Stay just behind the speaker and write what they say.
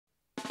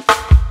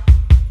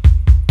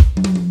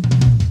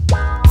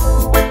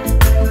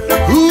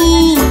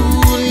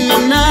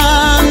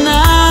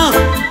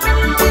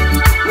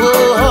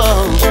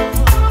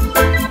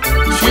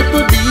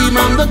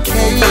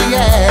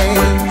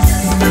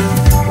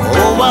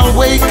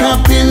wake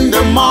up in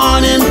the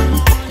morning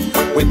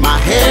with my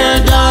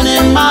hair down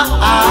in my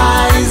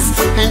eyes,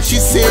 and she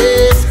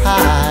says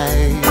hi.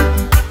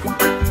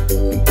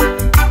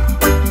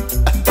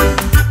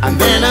 And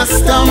then I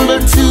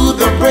stumbled to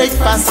the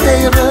breakfast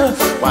table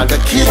while the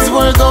kids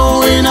were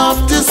going off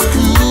to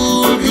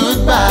school.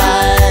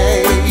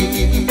 Goodbye.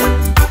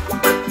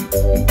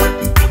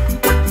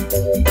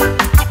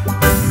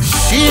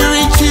 She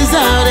reaches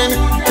out and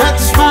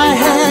touches my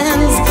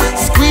hands,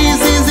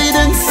 squeezes it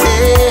and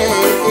says,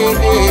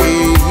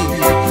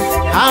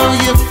 how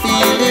you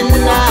feeling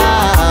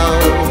now?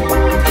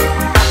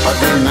 But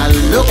then I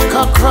look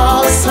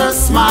across her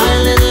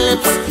smiling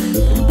lips,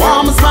 it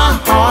warms my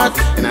heart,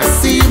 and I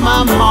see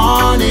my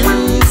morning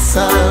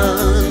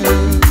sun.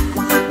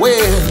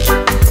 Well,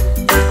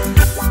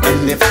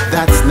 and if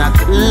that's not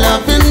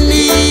loving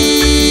me,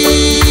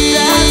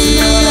 then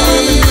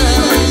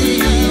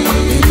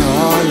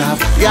all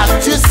I've got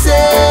to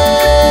say,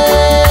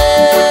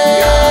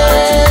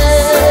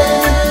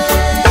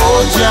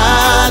 oh,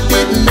 Jah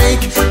did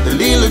make the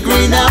little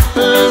green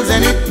apples,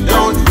 and it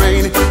don't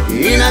rain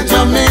in a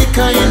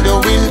Jamaica in the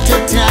winter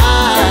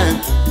time.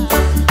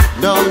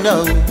 No,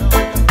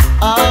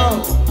 oh,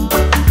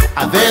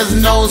 there's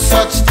no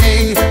such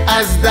thing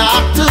as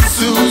Dr.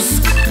 Seuss,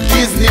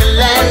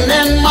 Disneyland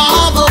and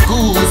Mother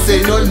Goose,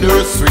 ain't no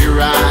nursery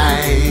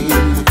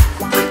rhyme.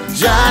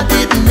 Jah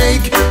did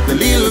make the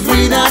little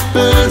green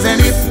apples,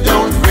 and it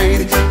don't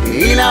rain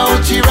in a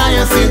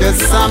Ochirayas in the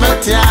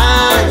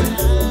summertime.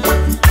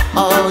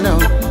 Oh no,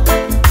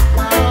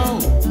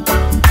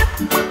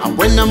 and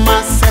when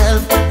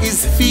myself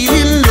is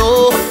feeling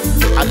low,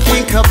 I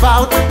think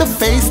about the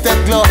face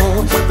that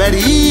glow, that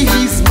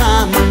ease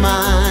my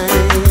mind.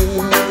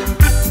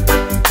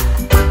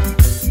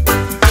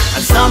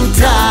 And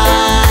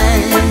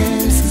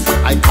sometimes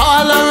I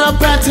call her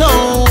up at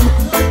home,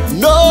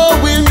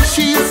 knowing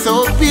she's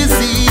so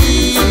busy.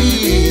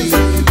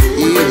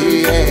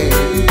 Yeah.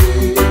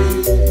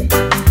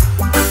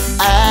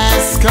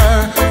 Ask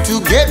her to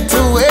get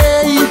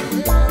away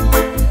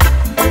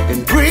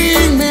and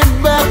bring me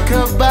back a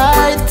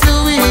bite to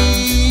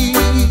eat.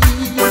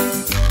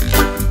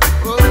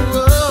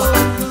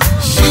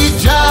 She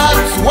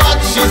just what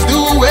she's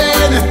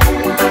doing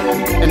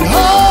and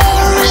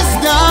hurries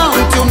down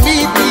to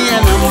meet me,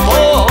 and I'm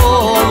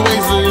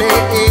always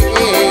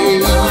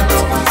late.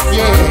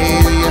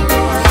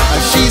 Yeah,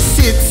 she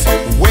sits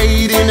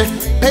waiting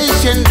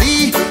patiently,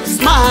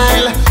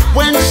 smile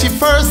when she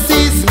first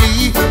sees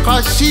me,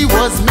 'cause she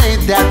was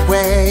made that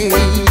way.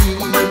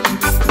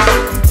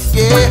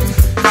 Yeah,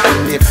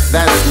 and if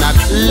that's not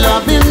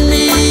loving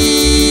me,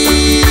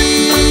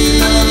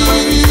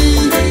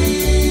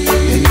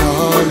 then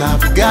all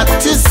I've got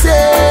to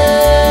say,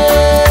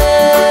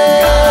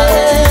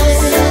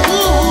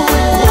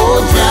 oh,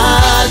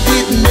 God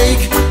did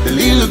make the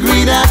little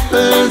green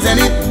apples, and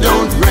it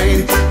don't rain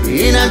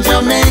in a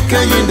Jamaica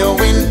in the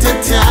winter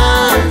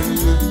time.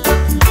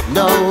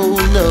 No,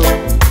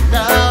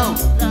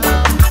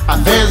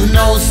 there's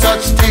no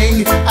such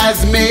thing as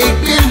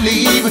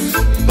make-believe,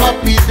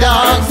 puppy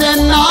dogs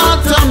and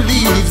autumn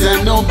leaves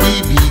and no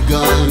BB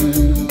guns.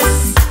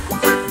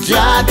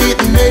 Jah did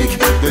make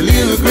the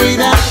little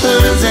green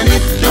apples, and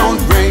it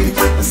don't rain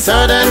in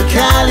Southern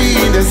Cali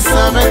in the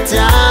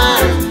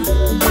summertime.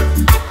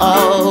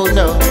 Oh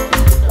no.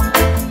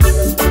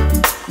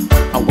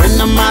 When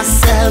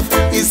myself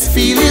is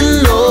feeling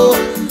low,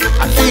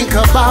 I think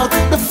about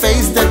the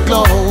face that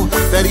glow,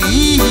 that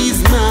ease